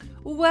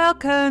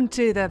Welcome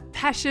to the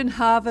Passion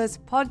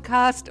Harvest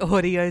podcast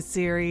audio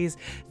series.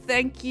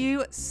 Thank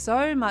you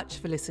so much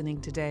for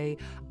listening today.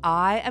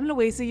 I am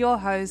Louisa, your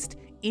host,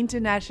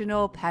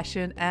 International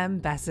Passion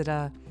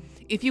Ambassador.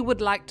 If you would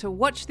like to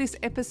watch this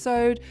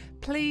episode,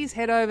 please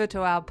head over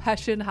to our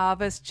Passion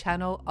Harvest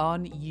channel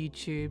on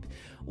YouTube.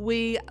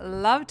 We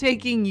love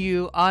taking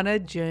you on a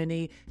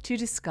journey to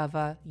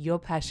discover your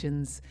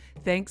passions.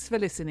 Thanks for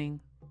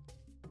listening.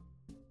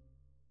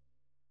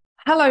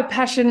 Hello,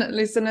 passion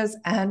listeners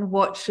and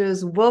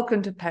watchers.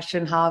 Welcome to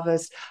Passion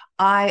Harvest.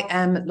 I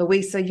am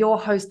Louisa, your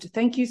host.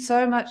 Thank you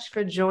so much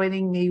for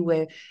joining me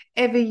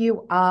wherever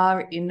you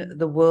are in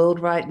the world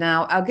right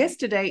now. Our guest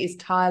today is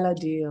Tyler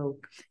Deal.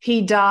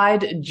 He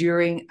died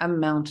during a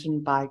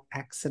mountain bike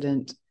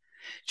accident.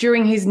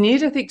 During his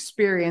near-death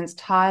experience,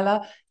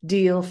 Tyler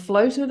Deal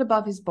floated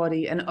above his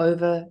body and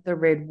over the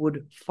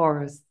redwood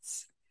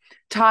forests.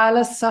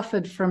 Tyler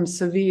suffered from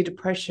severe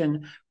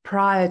depression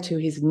prior to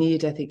his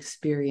near-death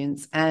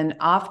experience, and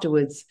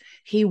afterwards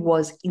he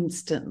was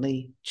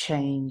instantly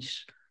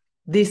changed.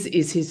 This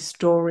is his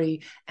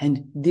story,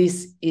 and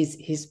this is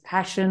his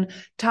passion.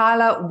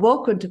 Tyler,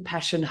 welcome to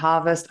Passion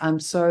Harvest. I'm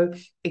so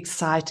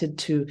excited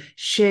to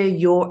share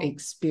your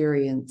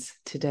experience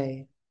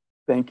today.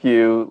 Thank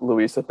you,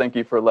 Louisa. Thank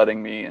you for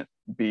letting me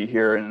be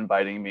here and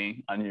inviting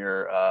me on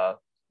your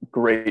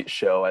great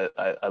show.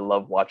 I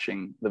love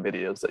watching the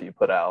videos that you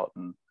put out,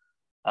 and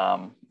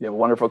you have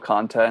wonderful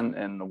content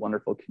and a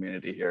wonderful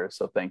community here.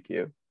 So thank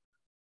you.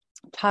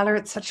 Tyler,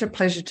 it's such a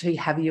pleasure to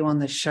have you on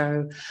the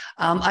show.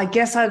 I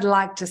guess I'd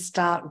like to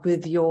start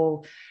with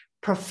your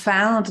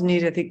profound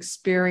near-death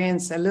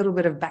experience, a little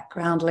bit of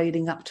background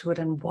leading up to it,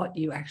 and what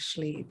you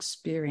actually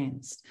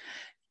experienced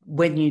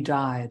when you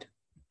died.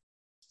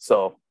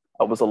 So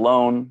I was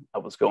alone. I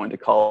was going to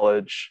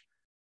college.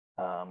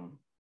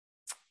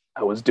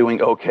 I was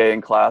doing okay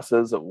in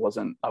classes. I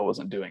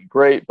wasn't doing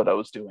great, but I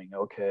was doing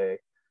okay.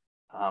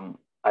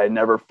 I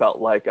never felt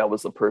like I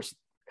was the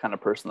kind of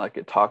person that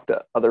could talk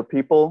to other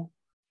people.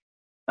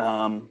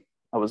 I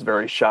was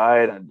very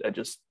shy, and I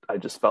just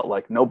felt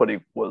like nobody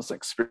was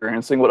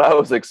experiencing what I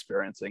was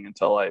experiencing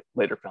until I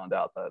later found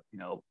out that,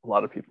 a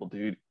lot of people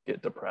do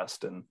get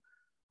depressed, and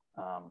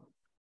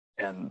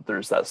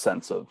there's that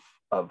sense of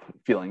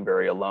feeling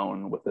very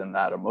alone within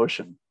that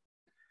emotion.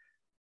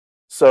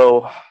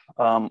 So,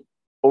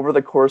 over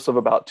the course of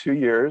about 2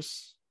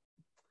 years,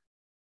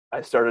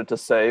 I started to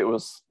say, it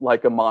was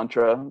like a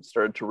mantra,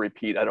 started to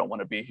repeat, I don't want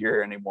to be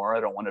here anymore.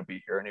 I don't want to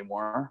be here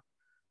anymore.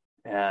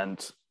 And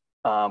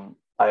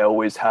I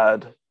always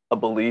had a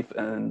belief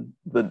in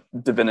the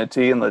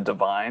divinity and the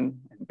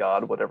divine and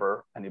God,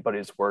 whatever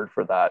anybody's word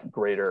for that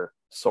greater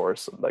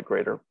source, that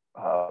greater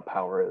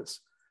power is.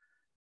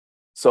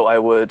 So I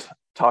would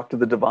talk to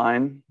the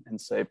divine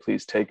and say,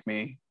 please take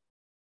me.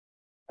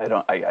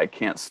 I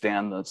can't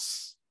stand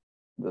this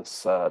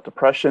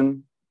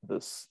depression,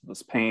 this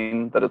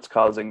pain that it's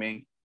causing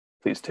me.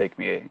 Please take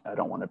me. I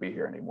don't want to be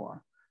here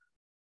anymore.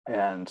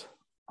 And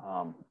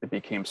it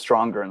became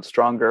stronger and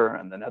stronger.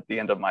 And then at the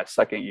end of my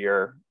second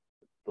year,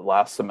 the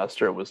last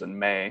semester was in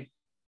May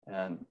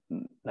and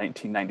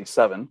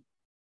 1997.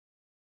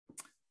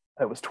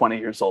 I was 20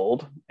 years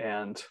old,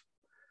 and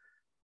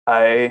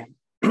I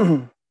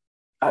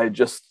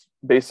just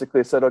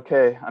basically said,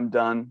 okay, I'm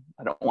done.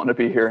 I don't want to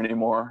be here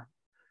anymore.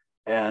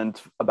 And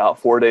about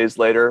 4 days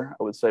later,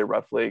 I would say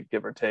roughly,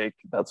 give or take,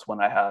 that's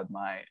when I had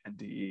my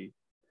NDE.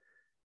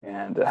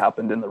 And it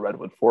happened in the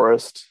redwood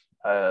forest.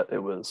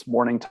 It was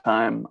morning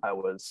time. I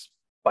was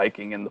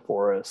biking in the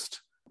forest,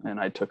 and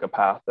I took a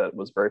path that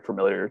was very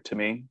familiar to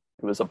me.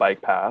 It was a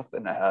bike path,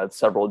 and it had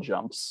several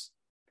jumps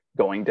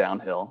going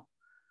downhill.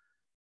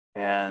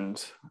 And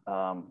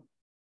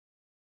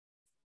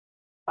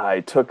I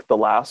took the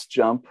last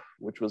jump,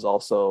 which was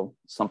also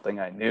something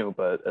I knew.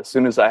 But as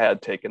soon as I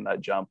had taken that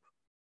jump,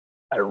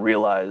 I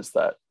realized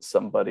that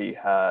somebody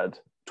had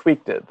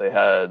tweaked it. They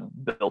had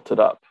built it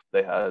up.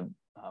 They had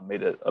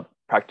made it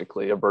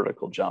practically a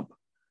vertical jump.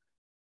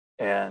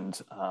 And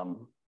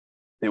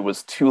it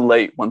was too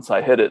late once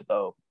I hit it,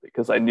 though,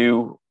 because I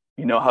knew,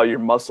 how your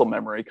muscle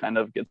memory kind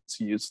of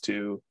gets used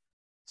to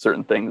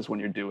certain things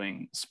when you're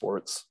doing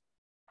sports.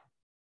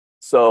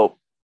 So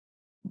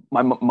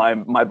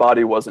my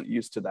body wasn't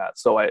used to that.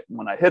 So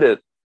when I hit it,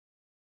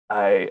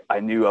 I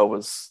knew I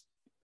was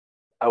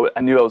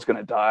going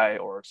to die,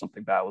 or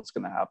something bad was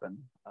going to happen.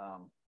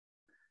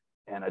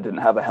 And I didn't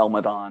have a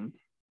helmet on.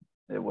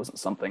 It wasn't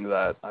something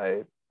that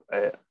I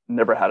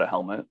never had a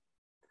helmet.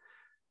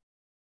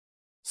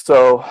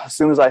 So as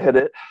soon as I hit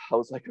it, I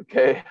was like,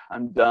 okay,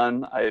 I'm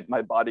done.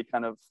 My body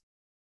kind of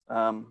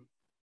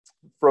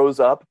froze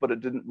up, but it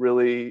didn't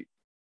really,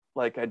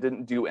 I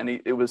didn't do any,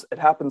 it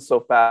happened so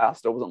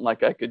fast. It wasn't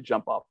like I could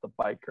jump off the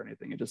bike or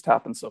anything. It just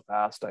happened so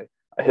fast. I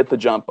hit the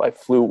jump, I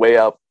flew way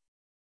up,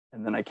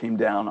 and then I came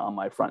down on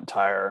my front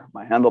tire,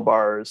 my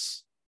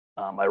handlebars.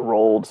 I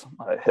rolled,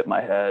 I hit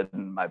my head,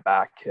 and my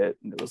back hit,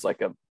 and it was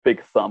like a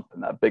big thump.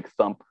 And that big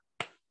thump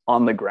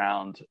on the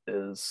ground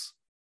is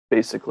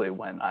basically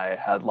when I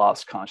had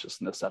lost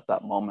consciousness at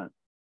that moment.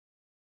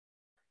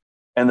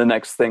 And the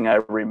next thing I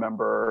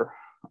remember,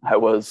 I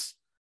was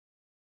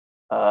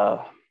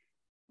not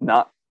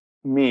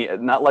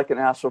like an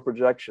astral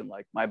projection,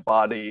 like my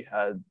body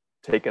had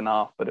taken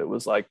off, but it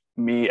was like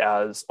me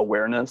as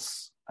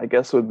awareness, I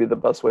guess would be the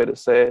best way to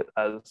say it,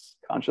 as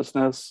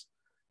consciousness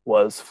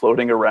was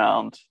floating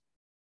around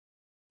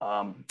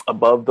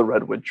above the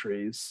redwood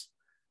trees.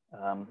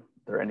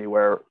 They're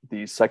anywhere,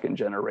 these second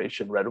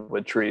generation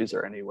redwood trees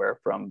are anywhere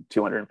from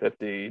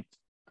 250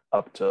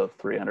 up to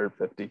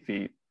 350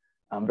 feet,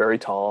 very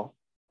tall.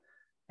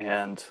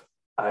 And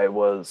I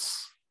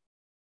was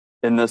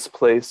in this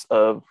place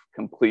of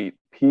complete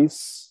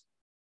peace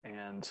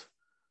and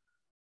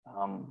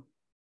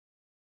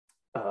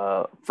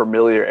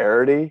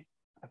familiarity.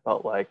 I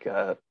felt like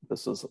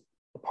this was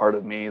a part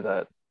of me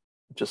that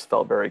just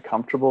felt very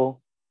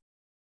comfortable.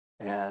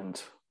 And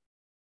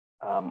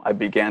I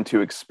began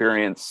to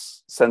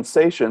experience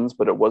sensations,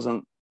 but it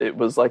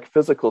was like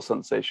physical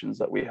sensations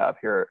that we have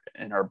here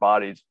in our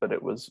bodies, but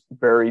it was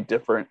very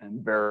different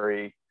and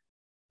very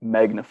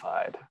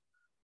magnified.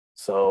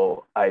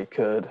 So I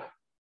could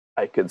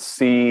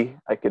see,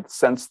 I could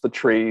sense the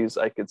trees,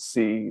 I could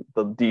see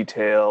the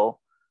detail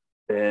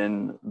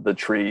in the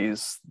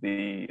trees,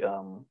 the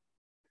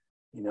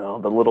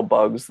the little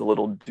bugs, the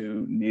little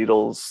dew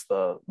needles,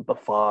 the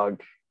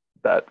fog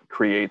that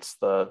creates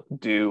the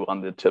dew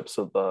on the tips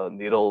of the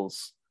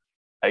needles.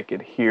 I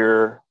could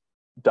hear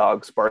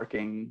dogs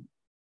barking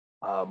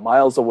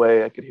miles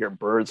away. I could hear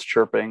birds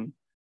chirping.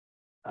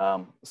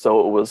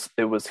 So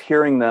it was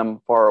hearing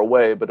them far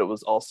away, but it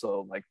was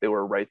also like they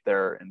were right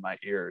there in my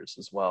ears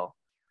as well.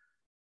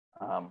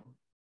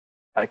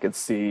 I could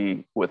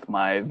see with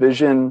my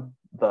vision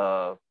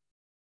the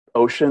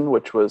ocean,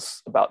 which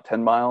was about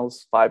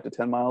 5 to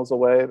 10 miles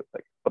away,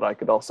 but I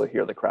could also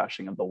hear the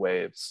crashing of the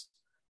waves.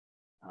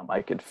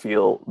 I could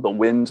feel the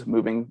wind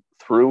moving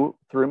through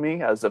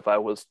me as if I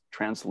was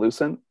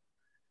translucent.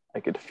 I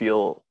could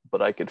feel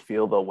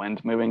the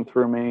wind moving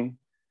through me.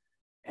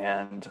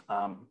 And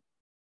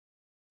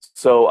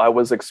so I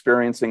was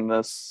experiencing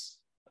this.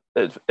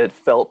 It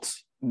felt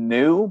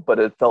new, but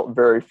it felt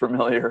very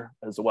familiar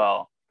as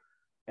well.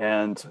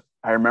 And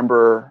I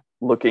remember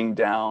looking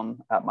down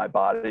at my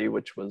body,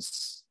 which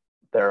was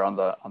there on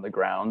the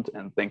ground,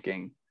 and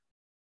thinking,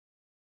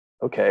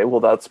 okay, well,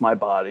 that's my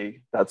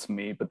body, that's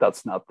me, but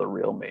that's not the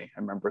real me. I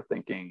remember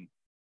thinking,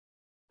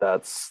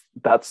 that's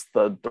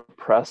the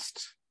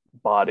depressed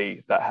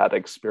body that had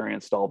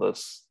experienced all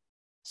this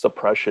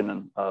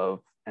suppression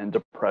and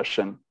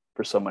depression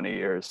for so many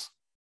years.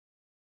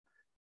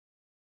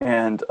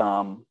 And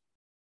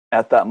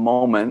at that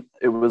moment,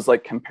 it was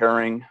like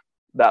comparing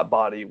that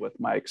body with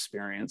my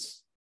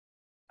experience.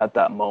 At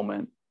that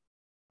moment,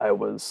 it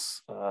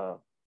was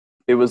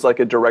like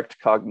a direct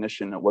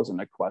cognition. It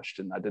wasn't a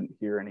question. I didn't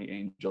hear any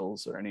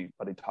angels or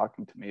anybody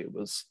talking to me. It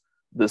was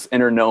this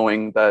inner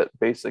knowing that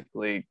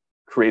basically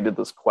created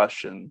this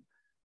question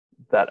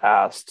that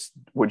asked,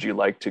 would you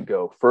like to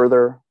go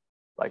further?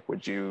 Like,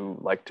 would you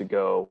like to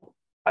go,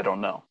 I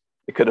don't know.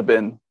 It could have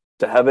been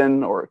to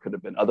heaven, or it could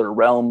have been other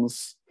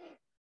realms,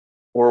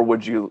 or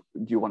do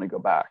you want to go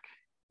back?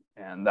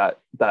 And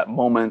that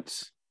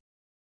moment,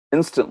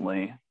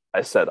 instantly,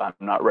 I said, I'm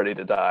not ready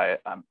to die.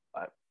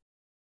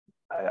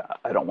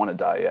 I don't want to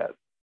die yet.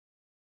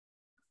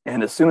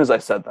 And as soon as I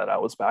said that, I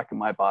was back in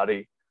my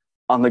body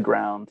on the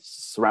ground,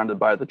 surrounded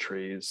by the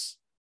trees,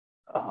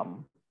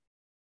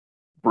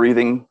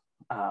 breathing,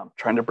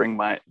 trying to bringing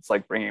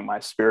my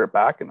spirit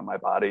back into my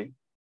body,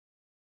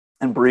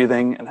 and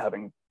breathing and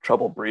having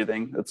trouble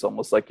breathing. It's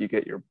almost like you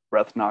get your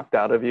breath knocked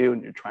out of you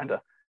and you're trying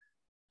to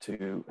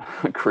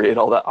create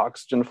all that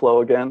oxygen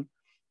flow again.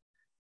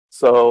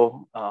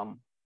 So,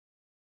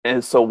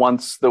 and so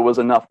once there was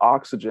enough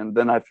oxygen,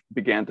 then I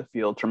began to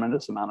feel a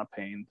tremendous amount of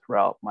pain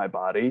throughout my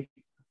body.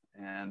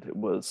 And it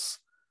was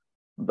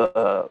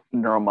the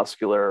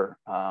neuromuscular,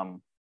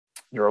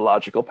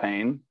 neurological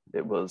pain.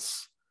 It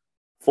was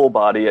full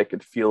body. I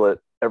could feel it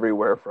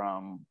everywhere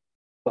from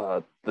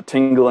the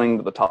tingling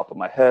to the top of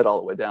my head, all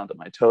the way down to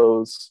my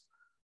toes.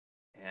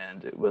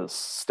 And it was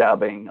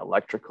stabbing,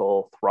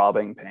 electrical,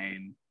 throbbing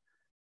pain.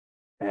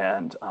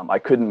 And I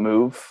couldn't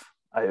move.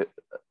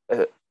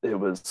 It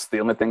was the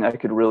only thing I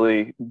could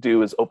really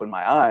do is open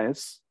my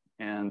eyes.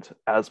 And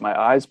as my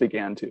eyes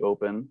began to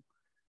open,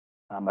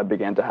 I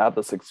began to have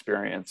this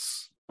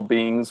experience.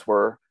 Beings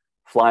were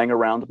flying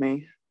around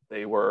me.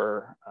 They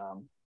were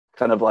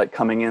kind of like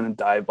coming in and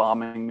dive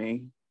bombing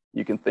me.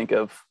 You can think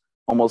of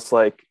almost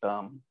like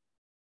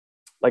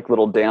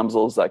little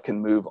damsels that can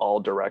move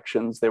all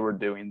directions. They were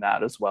doing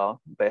that as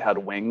well. They had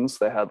wings.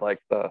 They had like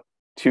the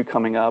two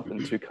coming up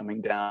and two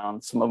coming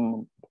down. Some of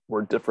them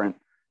were different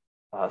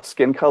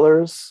skin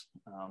colors.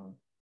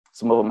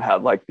 Some of them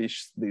had like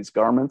these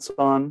garments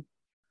on.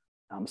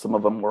 Some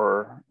of them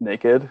were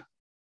naked,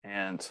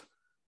 and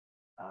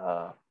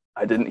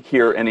I didn't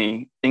hear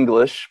any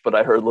English, but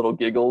I heard little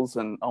giggles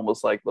and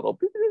almost like little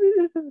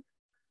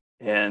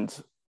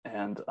and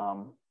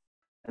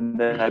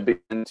then I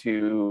began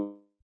to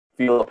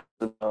feel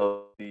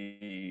of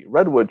the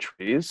redwood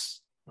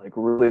trees, like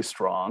really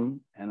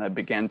strong, and I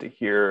began to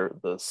hear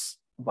this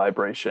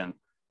vibration,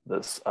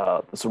 this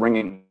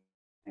ringing.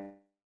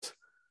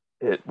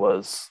 It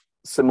was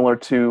similar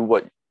to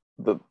what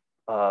the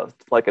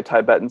like a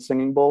Tibetan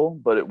singing bowl,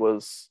 but it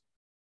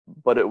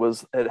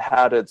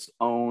had its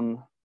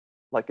own,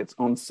 like its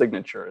own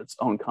signature, its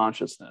own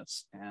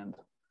consciousness, and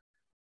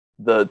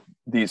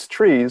these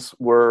trees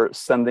were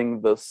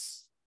sending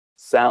these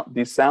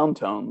sound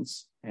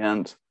tones,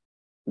 and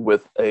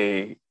with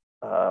I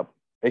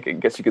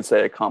guess you could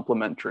say a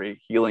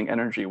complementary healing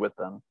energy with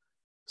them.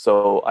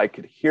 So I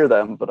could hear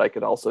them, but I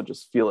could also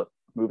just feel it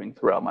moving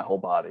throughout my whole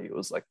body. It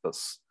was like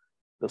this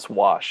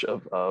wash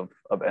of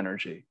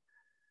energy.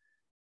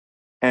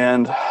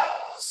 And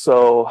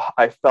so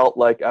I felt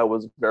like I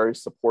was very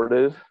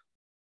supported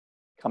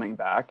coming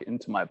back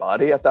into my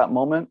body at that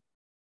moment.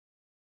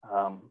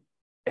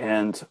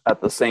 And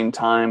at the same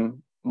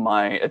time,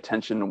 my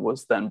attention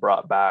was then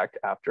brought back,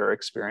 after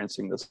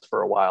experiencing this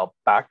for a while,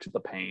 back to the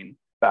pain,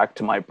 back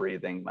to my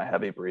breathing, my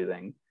heavy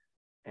breathing.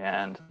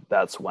 And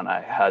that's when I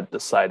had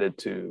decided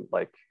to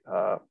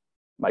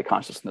my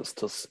consciousness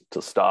to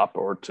stop,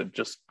 or to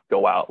just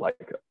go out,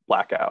 like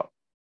black out.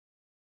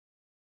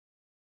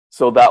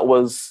 So that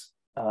was,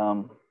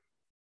 and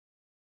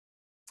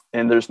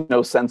there's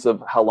no sense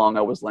of how long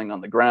I was laying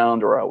on the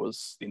ground, or I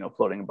was,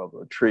 floating above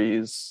the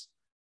trees.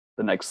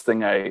 The next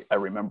thing I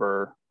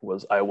remember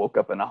was I woke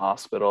up in a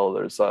hospital.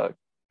 There's a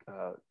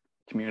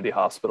community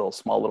hospital,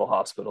 small little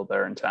hospital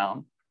there in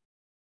town.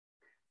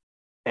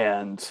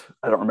 And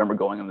I don't remember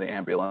going in the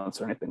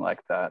ambulance or anything like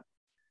that.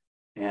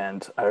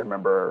 And I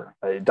remember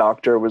a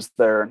doctor was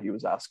there, and he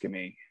was asking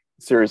me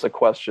a series of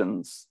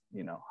questions,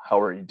 how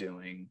are you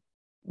doing?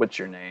 What's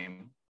your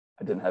name?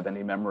 I didn't have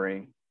any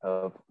memory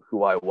of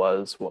who I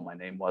was, what my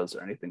name was,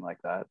 or anything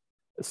like that.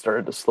 It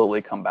started to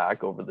slowly come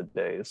back over the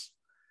days.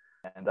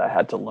 And I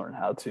had to learn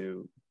how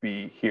to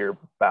be here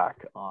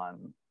back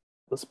on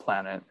this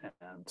planet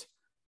and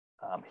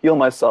heal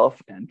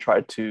myself and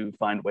try to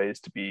find ways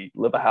to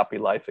live a happy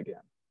life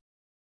again.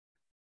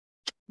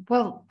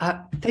 Well,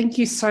 thank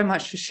you so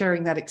much for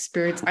sharing that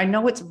experience. I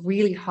know it's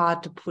really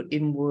hard to put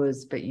in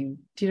words, but you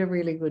did a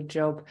really good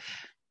job.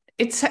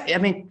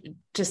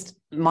 Just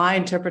my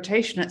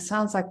interpretation, it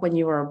sounds like when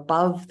you were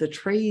above the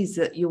trees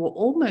that you were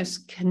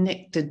almost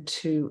connected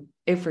to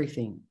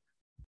everything.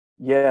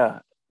 Yeah.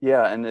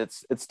 And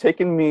it's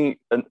taken me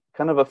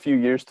kind of a few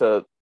years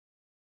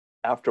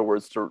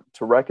afterwards to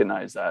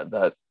recognize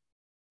that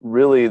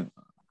really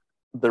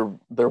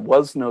there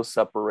was no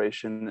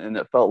separation, and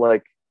it felt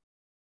like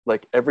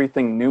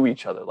everything knew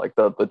each other. Like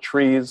the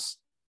trees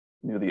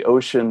knew the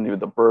ocean, knew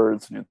the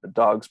birds, knew the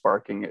dogs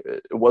barking.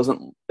 It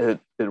wasn't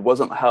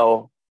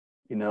how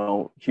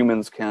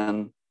humans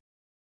can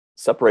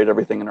separate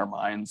everything in our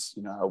minds.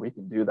 How we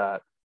can do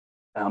that.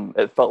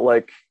 It felt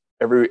like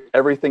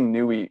everything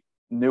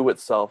knew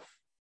itself,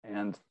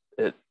 and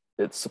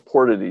it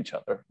supported each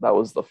other. That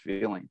was the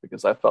feeling,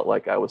 because I felt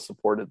like I was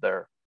supported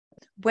there.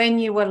 When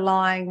you were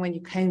lying, when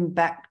you came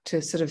back to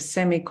sort of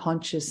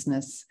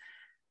semi-consciousness,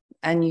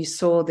 and you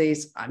saw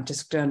these, I'm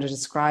just going to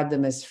describe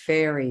them as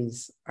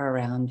fairies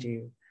around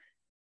you,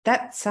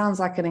 that sounds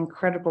like an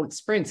incredible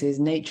experience.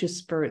 These nature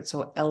spirits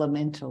or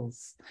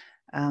elementals.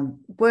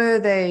 Were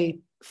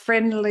they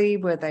friendly?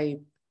 Were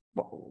they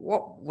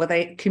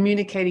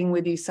communicating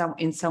with you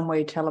in some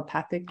way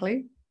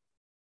telepathically?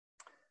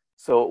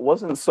 So it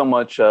wasn't so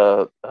much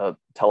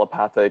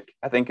telepathic.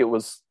 I think it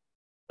was,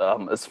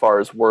 as far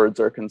as words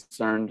are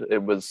concerned,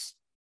 it was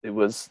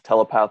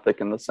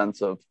telepathic in the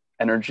sense of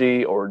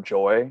energy or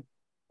joy,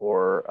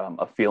 or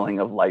a feeling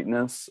of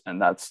lightness. And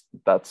that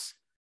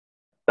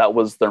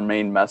was their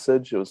main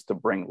message. It was to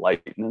bring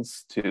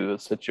lightness to a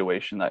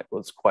situation that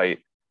was quite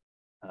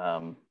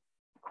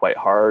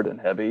hard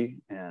and heavy.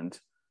 And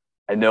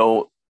I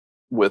know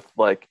with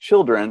like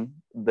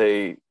children,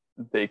 they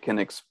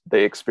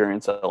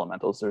experience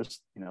elementals.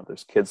 There's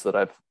kids that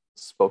I've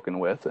spoken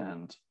with,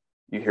 and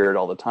you hear it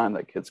all the time,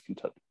 that kids can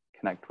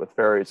connect with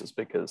fairies is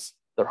because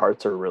their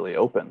hearts are really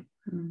open.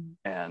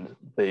 And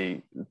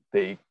they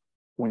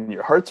when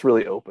your heart's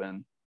really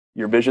open,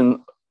 your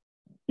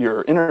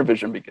inner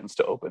vision begins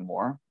to open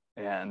more,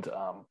 and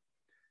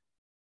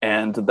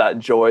that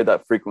joy,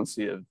 that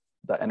frequency of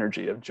that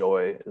energy of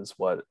joy is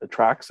what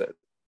attracts it.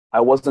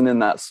 I wasn't in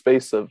that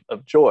space of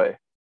joy,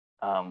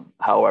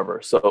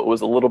 however, so it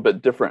was a little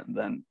bit different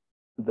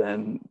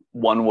than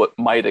one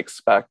might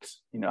expect,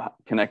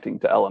 connecting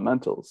to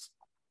elementals.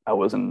 It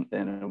was in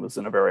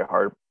a very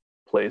hard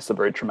place, a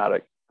very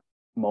traumatic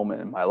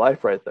moment in my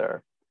life right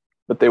there,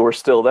 but they were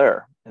still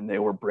there, and they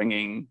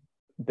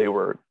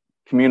were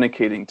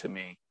communicating to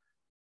me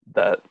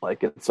that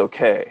like it's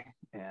okay.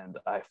 And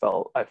I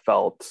felt, I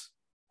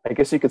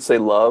guess you could say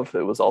love.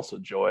 It was also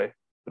joy,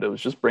 but it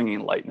was just bringing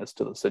lightness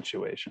to the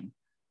situation,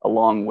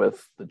 along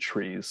with the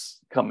trees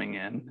coming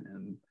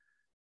in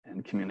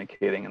and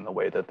communicating in the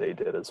way that they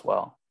did as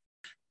well.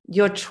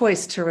 Your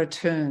choice to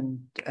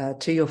return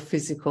to your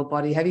physical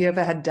body, have you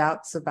ever had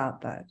doubts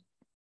about that?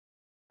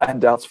 I had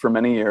doubts for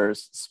many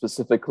years,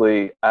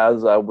 specifically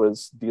as I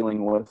was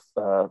dealing with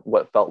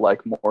what felt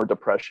like more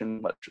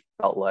depression, what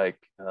felt like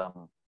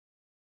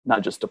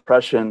not just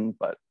depression,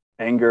 but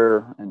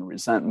anger and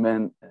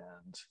resentment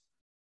and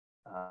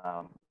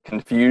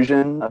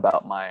confusion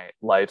about my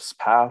life's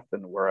path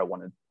and what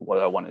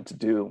I wanted to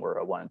do and where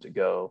I wanted to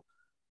go.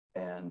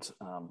 And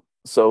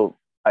so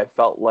I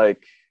felt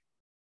like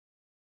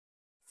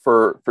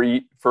for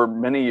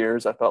many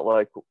years, I felt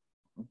like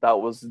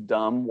that was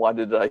dumb. Why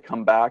did I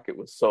come back? It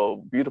was so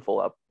beautiful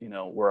up,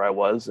 where I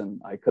was,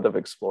 and I could have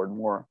explored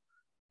more.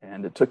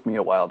 And it took me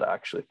a while to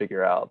actually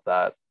figure out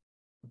that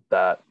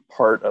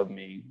part of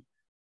me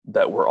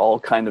that we're all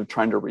kind of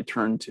trying to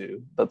return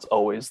to, that's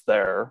always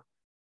there,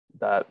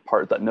 that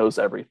part that knows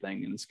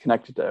everything and is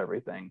connected to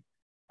everything,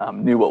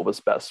 knew what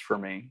was best for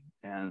me.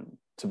 And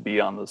to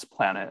be on this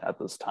planet at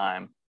this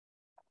time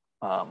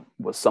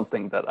was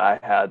something that I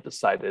had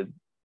decided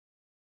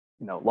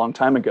long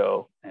time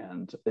ago,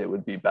 and it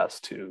would be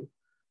best to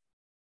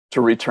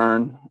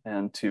return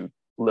and to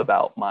live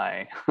out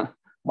my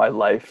my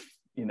life,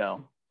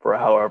 for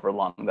however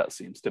long that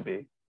seems to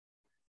be.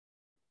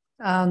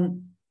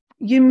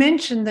 You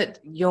mentioned that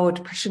your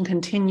depression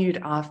continued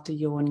after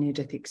your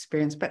near-death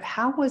experience, but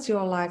how was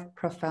your life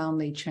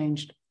profoundly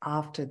changed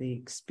after the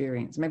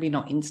experience? Maybe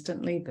not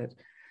instantly, but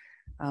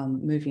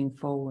moving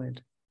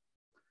forward.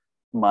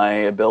 My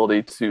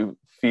ability to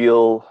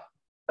feel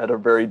at a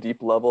very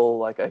deep level,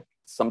 like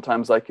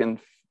sometimes I can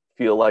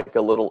feel like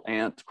a little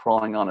ant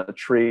crawling on a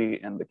tree,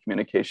 and the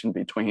communication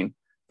between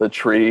the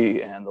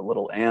tree and the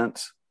little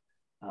ant.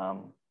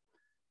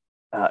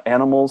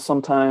 Animals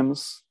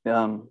sometimes.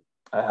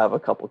 I have a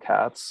couple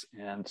cats,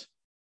 and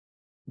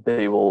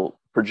they will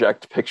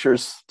project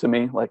pictures to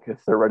me, like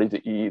if they're ready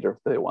to eat or if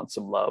they want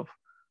some love.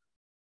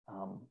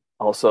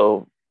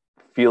 Also,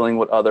 feeling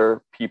what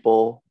other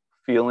people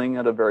feeling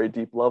at a very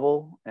deep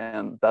level,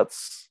 and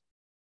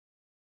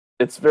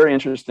it's very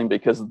interesting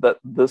because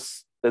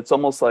it's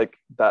almost like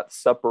that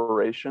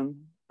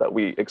separation that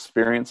we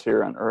experience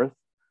here on Earth,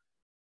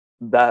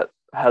 that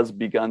has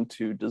begun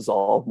to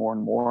dissolve more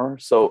and more.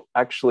 So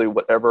actually,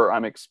 whatever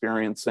I'm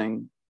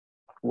experiencing,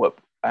 what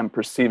I'm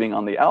perceiving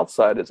on the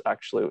outside is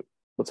actually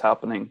what's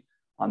happening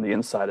on the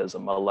inside as a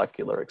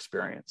molecular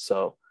experience.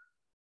 So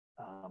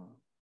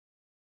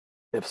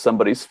if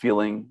somebody's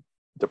feeling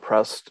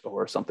depressed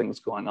or something's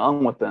going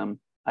on with them,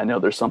 I know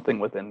there's something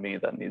within me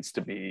that needs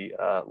to be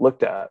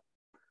looked at.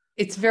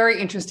 It's very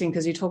interesting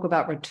because you talk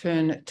about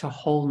return to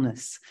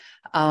wholeness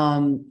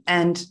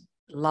and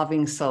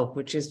loving self,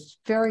 which is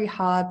very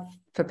hard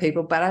for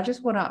people. But I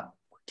just want to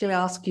quickly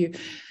ask you,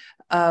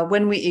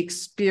 when we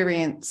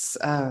experience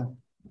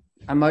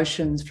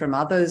emotions from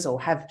others or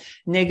have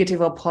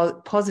negative or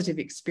positive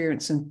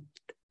experience in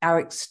our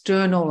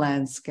external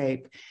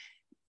landscape,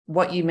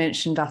 what you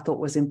mentioned I thought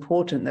was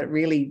important, that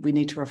really we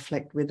need to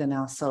reflect within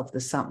ourselves.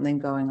 There's something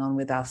going on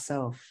with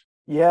ourselves.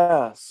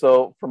 Yeah.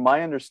 So from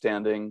my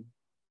understanding,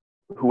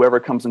 whoever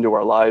comes into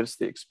our lives,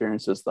 the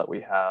experiences that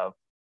we have,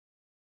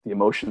 the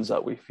emotions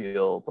that we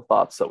feel, the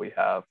thoughts that we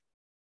have,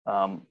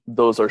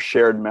 those are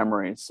shared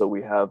memories. So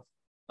we have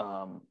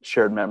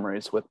shared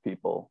memories with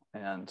people.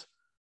 And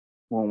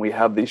when we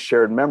have these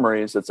shared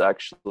memories, it's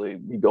actually,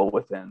 we go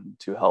within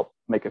to help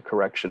make a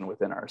correction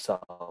within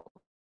ourselves.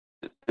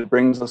 It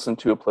brings us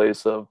into a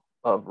place of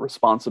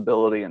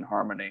responsibility and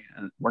harmony.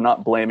 And we're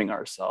not blaming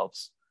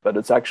ourselves, but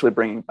it's actually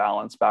bringing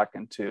balance back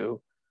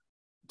into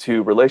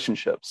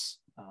relationships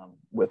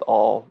with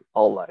all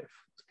life,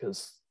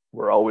 because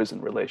we're always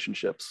in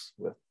relationships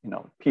with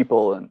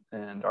people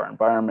and our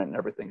environment and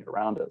everything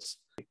around us.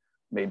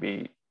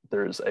 Maybe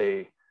there's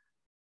a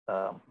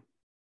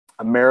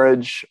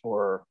marriage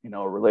or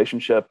a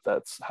relationship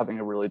that's having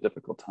a really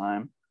difficult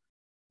time.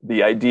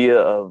 The idea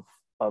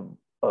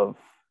of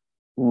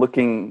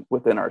looking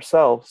within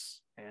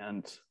ourselves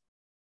and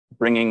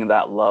bringing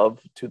that love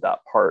to that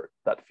part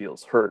that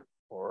feels hurt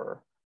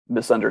or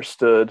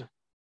misunderstood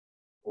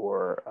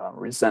or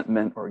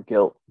resentment or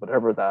guilt,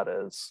 whatever that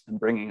is, and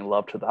bringing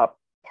love to that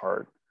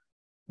part,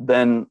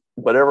 then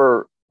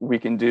whatever we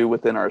can do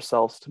within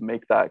ourselves to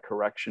make that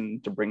correction,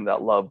 to bring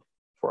that love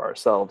for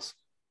ourselves,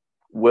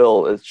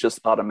 it's just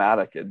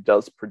automatic. It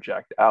does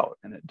project out,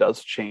 and it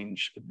does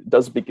change. It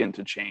does begin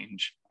to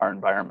change our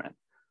environment.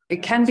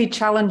 It can be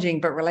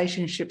challenging, but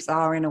relationships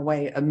are in a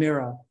way a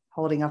mirror,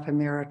 holding up a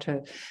mirror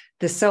to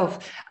the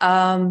self.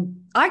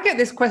 I get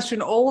this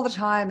question all the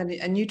time,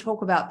 and you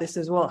talk about this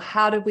as well.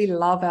 How do we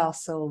love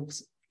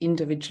ourselves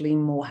individually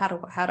more? How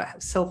to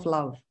have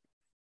self-love?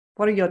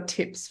 What are your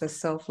tips for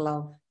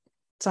self-love?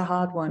 It's a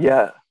hard one.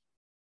 Yeah,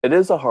 it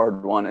is a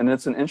hard one. And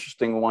it's an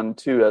interesting one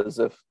too, as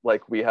if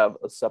like we have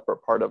a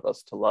separate part of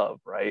us to love,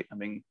 right? I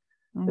mean,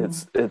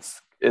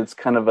 it's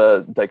kind of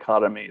a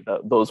dichotomy,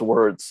 those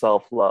words,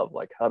 self-love,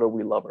 like how do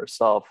we love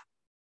ourselves?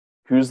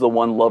 Who's the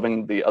one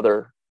loving the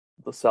other,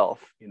 the self,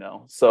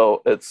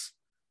 So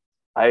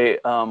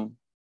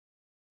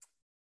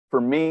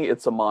for me,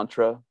 it's a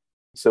mantra.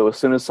 So as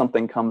soon as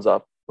something comes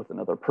up with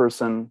another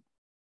person,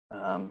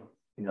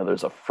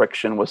 there's a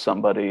friction with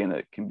somebody and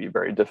it can be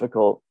very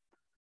difficult.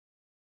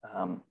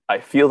 I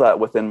feel that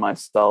within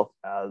myself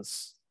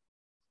as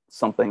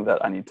something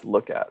that I need to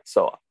look at.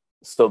 So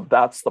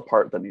that's the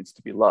part that needs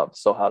to be loved.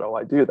 So how do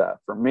I do that?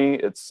 For me,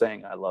 it's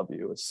saying I love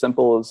you. As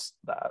simple as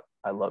that,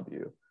 I love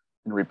you,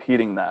 and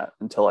repeating that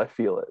until I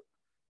feel it.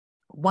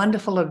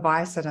 Wonderful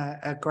advice and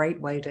a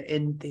great way to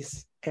end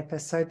this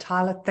episode.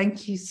 Tyler,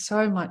 thank you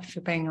so much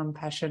for being on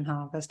Passion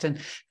Harvest, and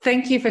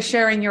thank you for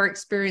sharing your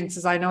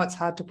experiences. I know it's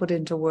hard to put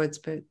into words,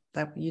 but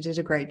you did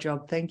a great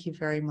job. Thank you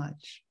very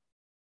much.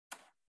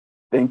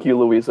 Thank you,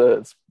 Louisa.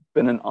 It's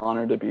been an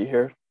honor to be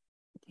here.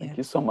 Thank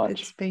you so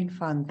much. It's been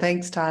fun.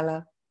 Thanks,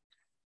 Tyler.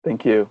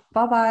 Thank you.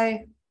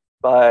 Bye-bye.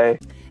 Bye.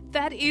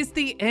 That is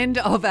the end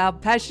of our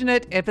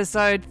passionate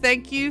episode.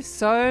 Thank you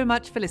so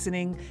much for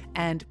listening,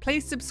 and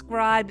please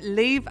subscribe,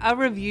 leave a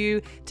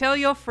review, tell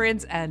your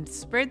friends, and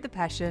spread the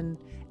passion.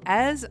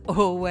 As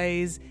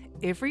always,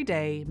 every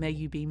day may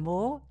you be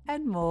more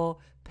and more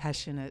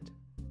passionate.